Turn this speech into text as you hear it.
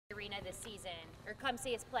Arena this season, or come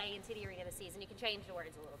see us play in TD Arena this season. You can change the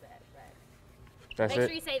words a little bit, but That's make it?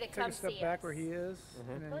 sure you say the Take come a step see back us. where he is, and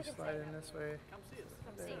then Well, you we can slide say in that. this way. Come see us.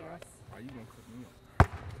 Are you gonna cook me up?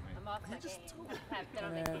 I'm off my game. I've been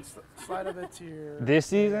on And then vacation. slide a bit to your. This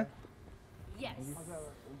season? Yes.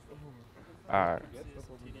 All right.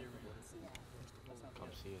 Come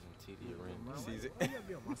see us in TD Arena. Sees it. Why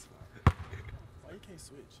you can't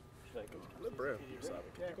switch? Let Brad be your side.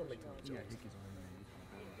 You're gonna make too many jokes.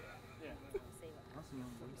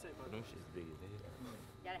 Them shit's big as hell.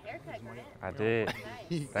 Got a haircut, Grant. I did.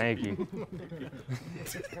 Nice. Thank you.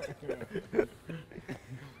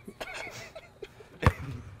 All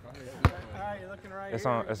right, you're looking right It's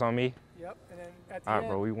here. on. It's on me. Yep, and then at the All end. right,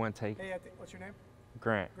 bro. We one take. Hey, what's your name?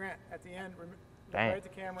 Grant. Grant. At the end, look Dang. right at the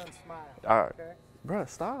camera and smile. All right, Okay. bro.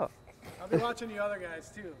 Stop. I'll be watching the other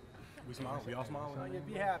guys too. We smile. We all smile. So you'd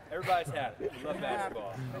be happy. Everybody's happy. We love Be happy.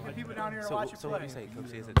 basketball. Like the people down here to watch you So what play. do you say? Come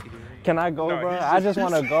see us at TD Arena. Can I go, No, bro? he's I just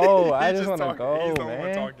want to go. I just want to go, He's the only one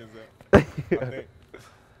man. talking, Zach. I think.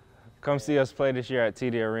 Come see us play this year at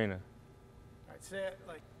TD Arena. All right, say it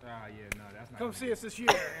like, Ah, yeah, no, that's not. come see us this year.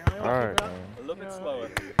 You know, All right, keep it up. man. A little bit slower.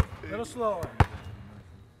 A little slower.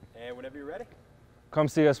 And whenever you're ready. Come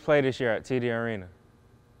see us play this year at TD Arena.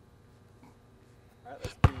 All right,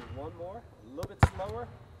 let's do one more. A little bit slower.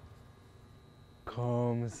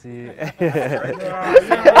 Come see. you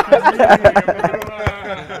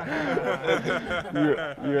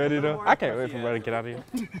ready though? I can't wait for brother to get out of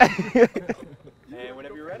here. And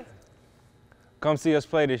whenever you're ready. Come see us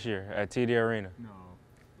play this year at TD Arena. No.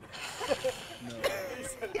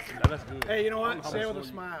 Hey, you know what? Say it with a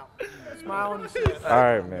smile. Smile when you say it. All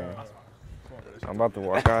right, man. I'm about to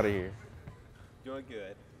walk out of here. Doing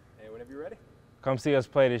good. And whenever you're ready. Come see us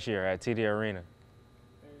play this year at TD Arena.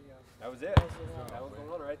 There you go. That was it. That was the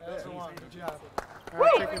one right That's there. the one. Good job. All We're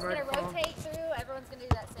right, take just your gonna microphone. rotate through. Everyone's gonna do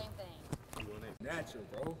that same thing. Natural,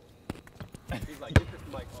 bro. He's like, get this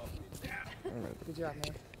mic off me. Good job,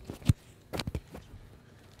 man.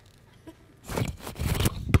 That's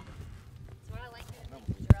what I like doing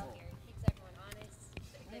with Terrell here. He keeps everyone honest.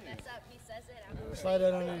 If they mess up, he says it. I'm gonna Slide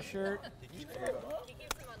that under your shirt. He keeps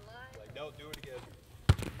them on line. Like, don't do it again.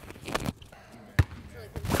 It's really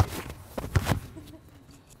cool.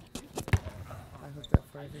 I hooked that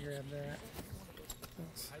for you. You grab that.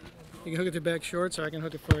 You can hook it to back shorts, or I can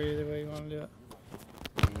hook it for you either way you want to do it.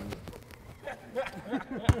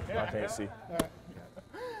 I can't see.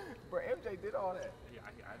 Bro, MJ did all that.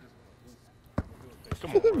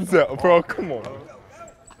 Come on, bro. Bro, come on. I'm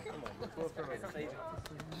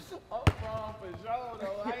wrong for sure,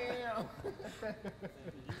 though. I am. You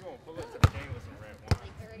gonna pull up to the game with some red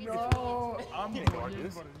wine? No, I'm gonna guard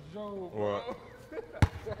this. What?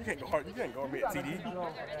 You can't guard. You can't guard me at TD.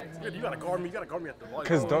 Yeah, you gotta guard me. You gotta guard me at the volleyball.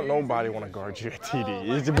 Because don't nobody want to guard you at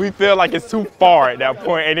TD. We feel like it's too far at that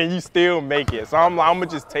point, and then you still make it. So I'm going to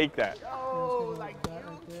just take that. You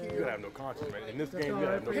gotta have no conscience, man. In this game, you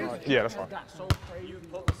gotta have no conscience. Yeah, that's fine. Yeah.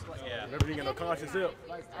 Whenever you ain't got no conscience, up.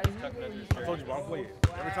 I told you, bro, I'm playing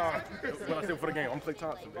every time. When I say for the game, I'm gonna play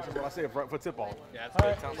Thompson. That's what I said for tip off. Yeah,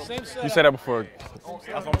 that's good. Same set. You said that before. That's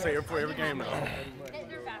what I'm saying for every game now. In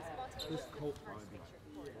their basketball team, the first picture,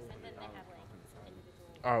 and then they have like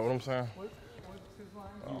individual. All right, what I'm saying? But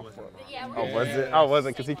yeah, we're I wasn't. I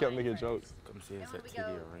wasn't because he kept making jokes. Come see us When at we TD go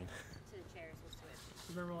Arena. to the chairs, let's do it.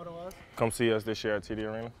 Remember what it was? Come see us this year at TD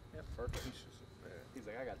Arena. Perfect. He's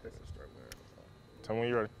like, I got this to start wearing. Tell me when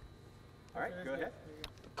you're ready. All right, go ahead.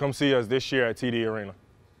 Come see us this year at TD Arena.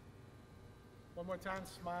 One more time,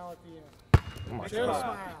 smile at the end. Oh my Say it with a God.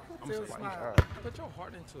 smile. Say it with a smile. Put your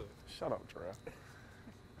heart into it. Shut up, Trev.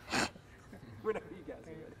 Whenever you guys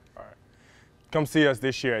are ready. Come see us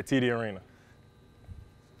this year at TD Arena.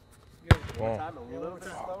 Good. Boom. Time a little bit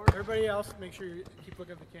slower. Everybody else, make sure you keep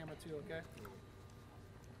looking at the camera too, okay?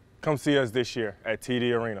 Come see us this year at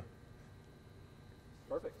TD Arena.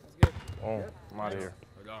 Perfect. That's good. Boom. I'm out of here.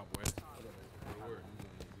 Good job, boy.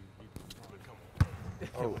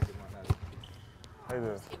 Oh. Hey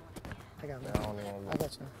there. I got I it. don't even I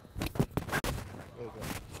got you.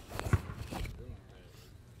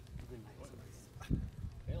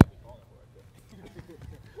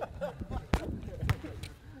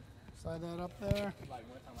 Slide that up there.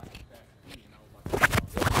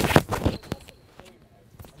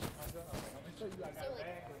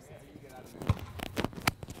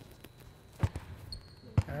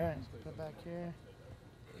 All right, go back here.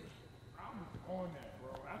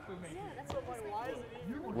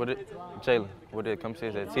 What did Jalen? What did come see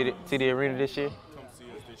us at TD Arena this year? Come see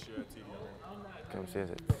us this year at TD Arena. Come see us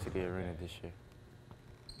at TD Arena this year.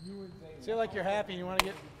 Say like you're happy and you want to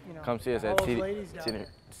get, you know, Come see us all at those TD. ladies down there.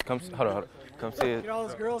 Hold on. Come see us. Get all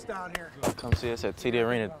those girls down here. Come see us at TD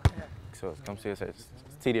Arena. So come see us at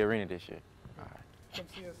TD Arena this year. Come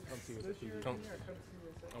see us this year. Come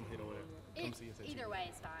hit over there. Come see us at Either way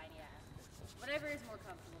is fine, yeah. Whatever is more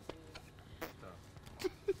comfortable for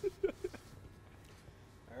you.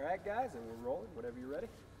 All right, guys, and we're rolling. Whenever you're ready.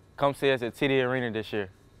 Come see us at TD Arena this year.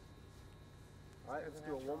 All right, let's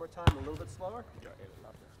do it one more time, a little bit slower.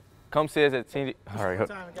 Come see us at TD. All right.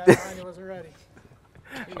 Time the guy behind you wasn't ready.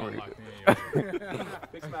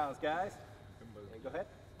 Big smiles, guys. And go ahead.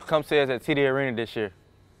 Come see us at TD Arena this year.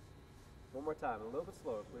 One more time, a little bit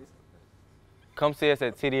slower, please. Come see us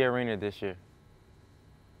at TD Arena this year.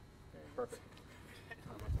 Perfect.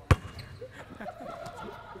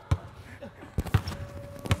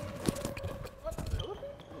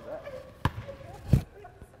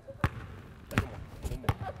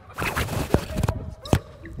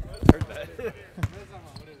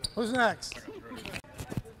 Who's next?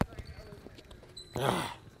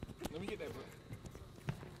 Let me get that, bro.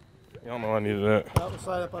 You don't know I needed that. Oh, we'll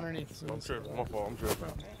slide up underneath. So I'm tripping. My fault.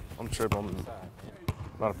 I'm tripping. I'm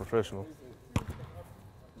not a professional.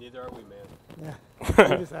 Neither are we, man. Yeah.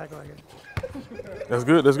 You just act like it. That's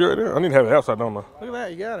good. That's good. I need to have it outside, don't I? Look at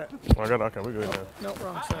that. You got it. I got it. Okay, we good now. Nope,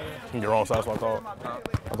 wrong side. The wrong side, so I thought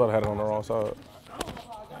I had it on the wrong side.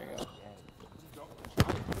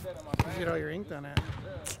 You get all your ink done at.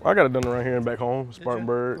 I got it done around here and back home,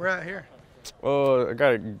 Spartanburg. We're out here. I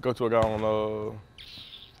gotta go to a guy on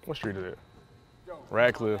what street is it?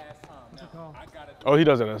 Radcliffe. What's it called? Oh, he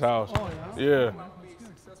does it in his house. Oh, yeah? Yeah. I'm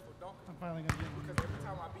finally going to get one.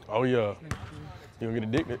 Oh yeah. You gonna get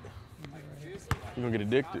addicted? You gonna get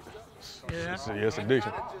addicted? Yeah? It's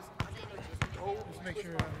addiction. Just make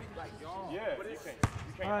sure.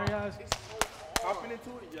 All right, guys.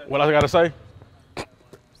 What I gotta say?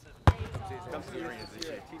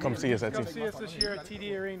 Come see us at Come TD. see us this year at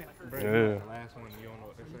TD Arena. Yeah. Last one, you don't know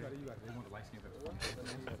what they say. They want the light skin.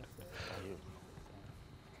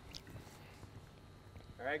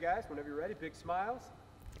 All right, guys, whenever you're ready, big smiles.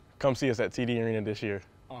 Come see us at TD Arena this year.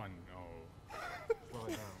 Oh, no.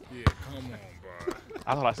 Yeah, come on, bro.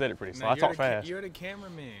 I thought I said it pretty slow. Now, I talk fast. You're the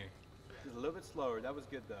cameraman. Just a little bit slower. That was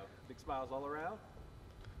good, though. Big smiles all around.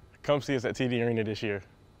 Come see us at TD Arena this year.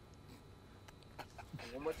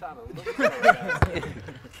 One more time, a little bit slower, guys.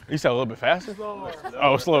 You said a little bit faster?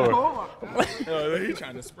 Oh, slower. All He's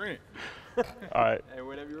trying to sprint. right. And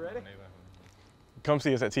whenever you're ready. Come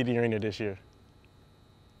see us at TD Arena this year.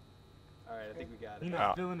 All right, I think we got it.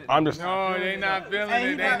 I'm just. No, they not feeling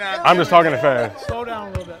it. They not. I'm just talking fast. Slow down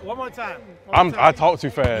a little bit. One more time. I talk too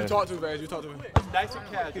fast. Talk too fast. You talk too fast. Nice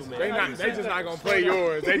and casual, man. They just not gonna play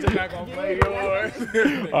yours. They just not gonna play yours.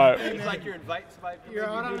 All right. It's like you're inviting somebody. You're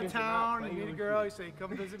out on the town, you meet a girl, you say,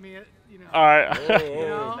 come visit me at, you know. All right. You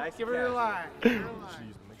know, Nice give and her a casual. line. Give her a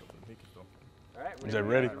line. All right, Is that whenever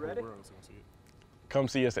ready? you're ready. Come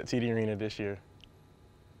see us at TD Arena this year.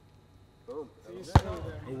 Boom. Good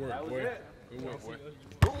That work, was boy. it. Good work, boy.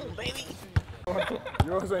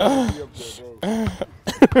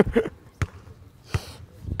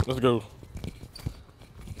 Let's go.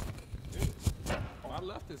 My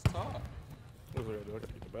left is top. What's I gotta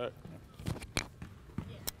get the back.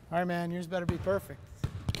 All right, man, yours better be perfect.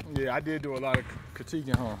 Yeah, I did do a lot of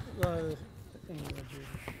critiquing, huh?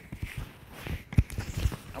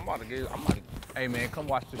 I'm about to hey man, come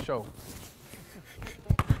watch the show.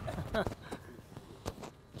 Yeah,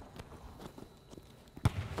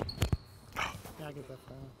 I get that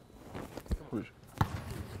file. Which?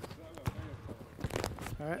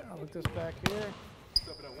 All right, I'll look this back here.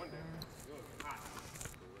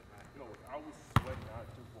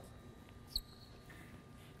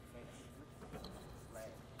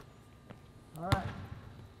 All right.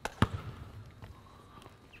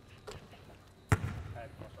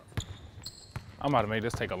 I'm about to make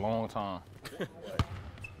this take a long time.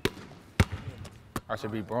 I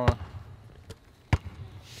should be Braun.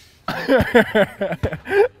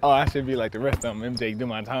 Oh, I should be like the rest of them. MJ, do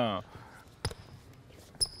my time.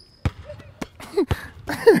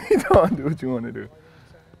 You don't do what you want to do. All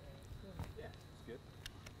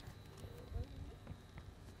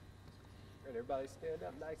right, everybody stand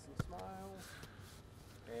up nice and smile.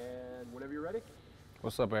 And whenever you're ready.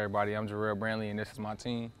 What's up, everybody? I'm Jarrell Brantley, and this is my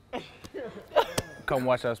team. Come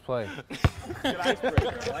watch us play. Good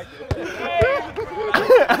icebreaker. I like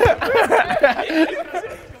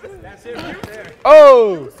it. That's it right there.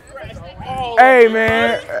 Oh! Hey,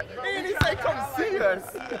 man. He said, "Come see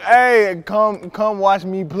us." Hey, come watch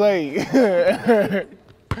me play. Hey,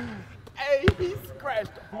 he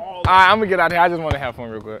scratched all. All right, I'm gonna get out here. I just want to have fun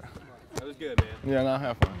real quick. That was good, man. Yeah, nah,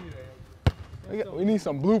 have fun. We need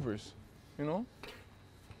some bloopers, you know?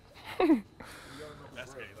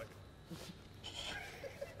 That's scary. Like,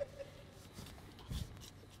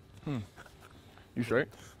 You straight?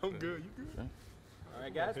 I'm good. You good? All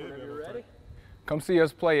right, guys, whenever you're ready. Come see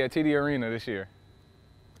us play at TD Arena this year.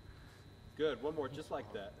 Good. One more, just like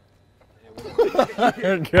that.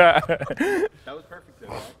 And God. that was perfect,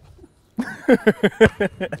 though,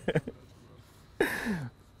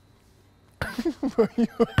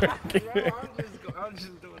 I'm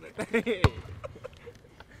just doing it.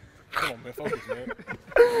 Come on, man. Focus, man.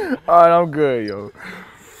 All right, I'm good, yo.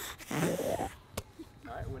 All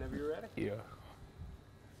right, whenever you're ready. Yeah.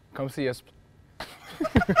 Come see us.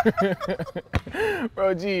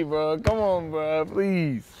 Bro, G, bro. Come on, bro.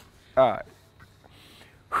 Please. All right.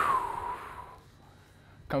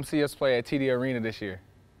 Come see us play at TD Arena this year.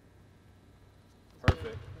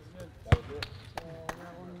 Perfect. That was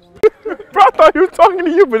it. Bro, I thought he was talking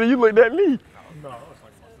to you, but then you looked at me. All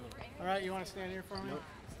right, you want to stand here for me?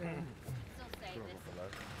 Still say this.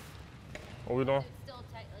 What we doing? Still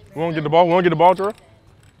technically. We want to get the ball? We want to get the ball, Terrell?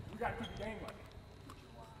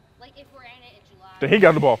 Like if we're in it in July. Then he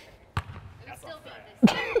got the ball. It would still be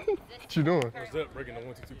this. What you doing? What's up? Breaking the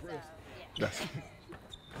 1-2-2 press. That's Is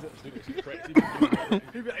this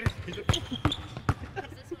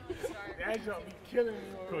when we start?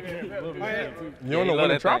 You don't know when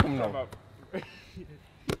to drop him, though.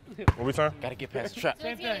 What we saying? Gotta get past the trap. So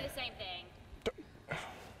it's gonna be the same thing.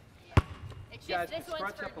 It's Guys, just this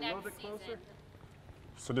one's scrunch for up a little next bit closer. season.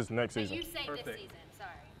 So this next But season. you say this Perfect. season,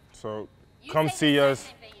 sorry. So You come say see the us.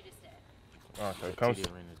 Same thing you just did. Okay, come. TD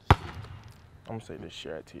Arena. I'm gonna say this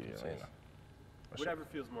year at TD Arena. Whatever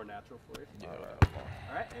feels more natural for you. Yeah.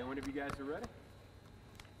 All right, and whenever you guys are ready.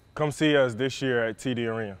 Come see us this year at TD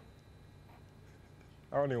Arena.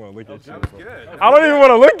 I don't even want to look at you. That was good. I don't even want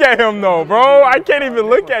to look at him though, bro. I can't even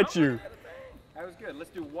look at you. That was good. Let's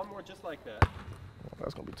do one more just like that.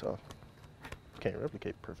 That's gonna be tough. Can't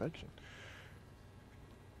replicate perfection.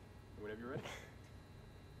 Whenever you're ready.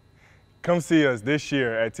 Come see us this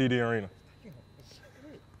year at TD Arena.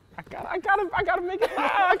 I gotta make it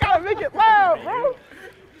loud. I gotta make it loud, bro.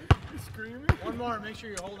 One more. Make sure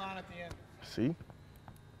you hold on at the end. See?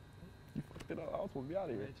 You fucked it up. I was supposed to be out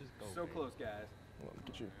of here. So close, guys. Look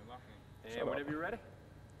at you. And whenever you're ready.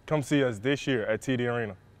 Come see us this year at TD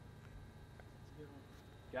Arena.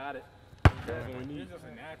 Got it.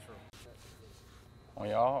 On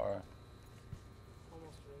y'all or?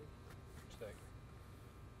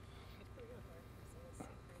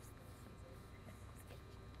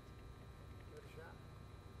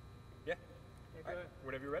 Yeah. All right,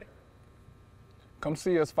 whenever you're ready. Come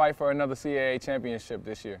see us fight for another CAA championship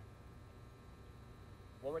this year.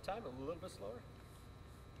 One more time, a little bit slower.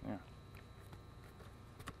 Yeah.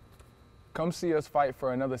 Come see us fight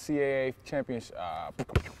for another CAA championship. Yeah.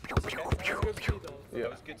 Yeah.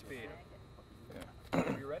 That was good speed.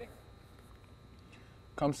 Whenever you're ready.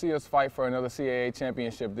 Come see us fight for another CAA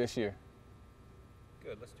championship this year.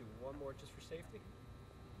 Good. Let's do one more just for safety.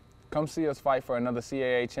 Come see us fight for another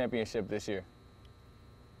CAA championship this year.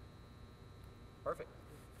 Perfect.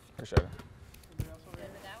 Appreciate it. Good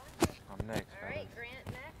with that one? I'm next. All right, Grant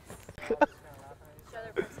next. Show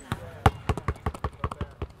their personality.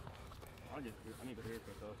 I need to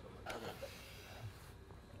haircut though. So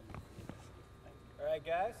All right,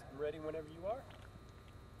 guys. I'm ready whenever you are.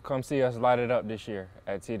 Come see us light it up this year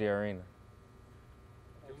at TD Arena.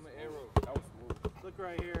 give him the arrow. That was smooth. Look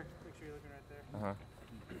right here. Make sure you're looking right there. Uh-huh.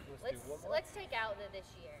 Let's take out the this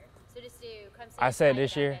year. So just do come see I us said light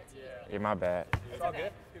this it up year? at TD. Yeah, my bad. It's all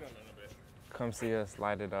good. Come see us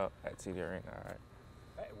light it up at TD Arena, all right?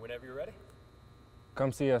 All right, whenever you're ready.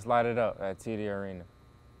 Come see us light it up at TD Arena.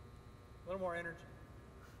 A little more energy.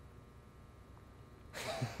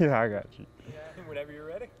 Yeah, I got you. Whenever you're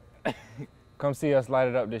ready. Come see us light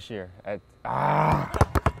it up this year at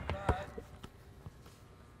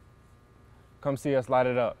Come see us light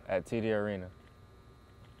it up at TD Arena.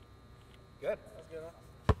 Good.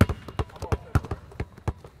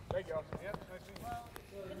 Thank y'all. Yep.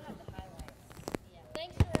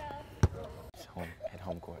 Thanks, Terrell. It's home, at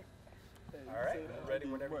home court. All right, ready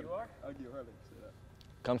whenever you are. I'll give her that.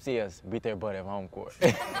 Come see us beat their butt at home court.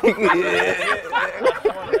 Right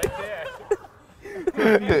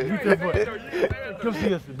there. Come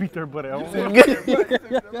see us beat their butt out.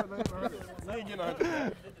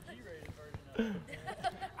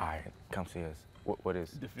 All right, come see us. What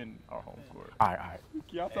is? Defend our home court. All right.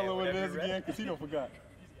 Y'all tell her what it is again, because he don't forgot.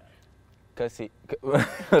 Come see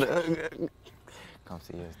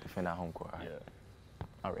us defend our home court. All right. Yeah.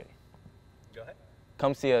 Already. Go ahead.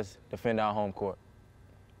 Come see us defend our home court.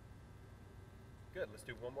 Good. Let's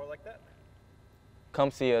do one more like that.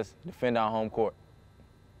 Come see us defend our home court.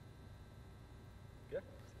 Good.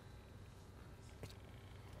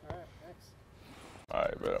 All right, thanks. All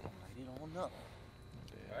right, bet. All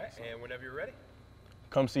right. And whenever you're ready.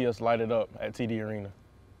 Come see us light it up at TD Arena.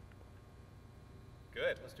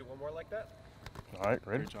 Good. Let's do one more like that. All right,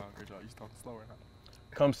 ready? Great job. You talking slower now.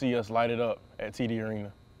 Come see us light it up at TD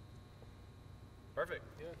Arena. Perfect.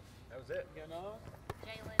 Good. That was it. Jalen.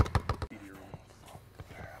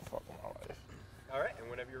 Fuck my life. All right. And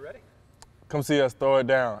whenever you're ready. Come see us throw it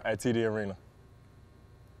down at TD Arena.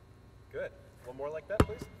 Good. One more like that,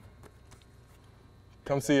 please.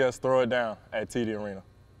 Come see us throw it down at TD Arena.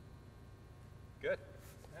 Good.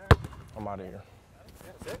 I'm out of here.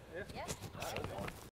 That's it. Yeah. Yeah.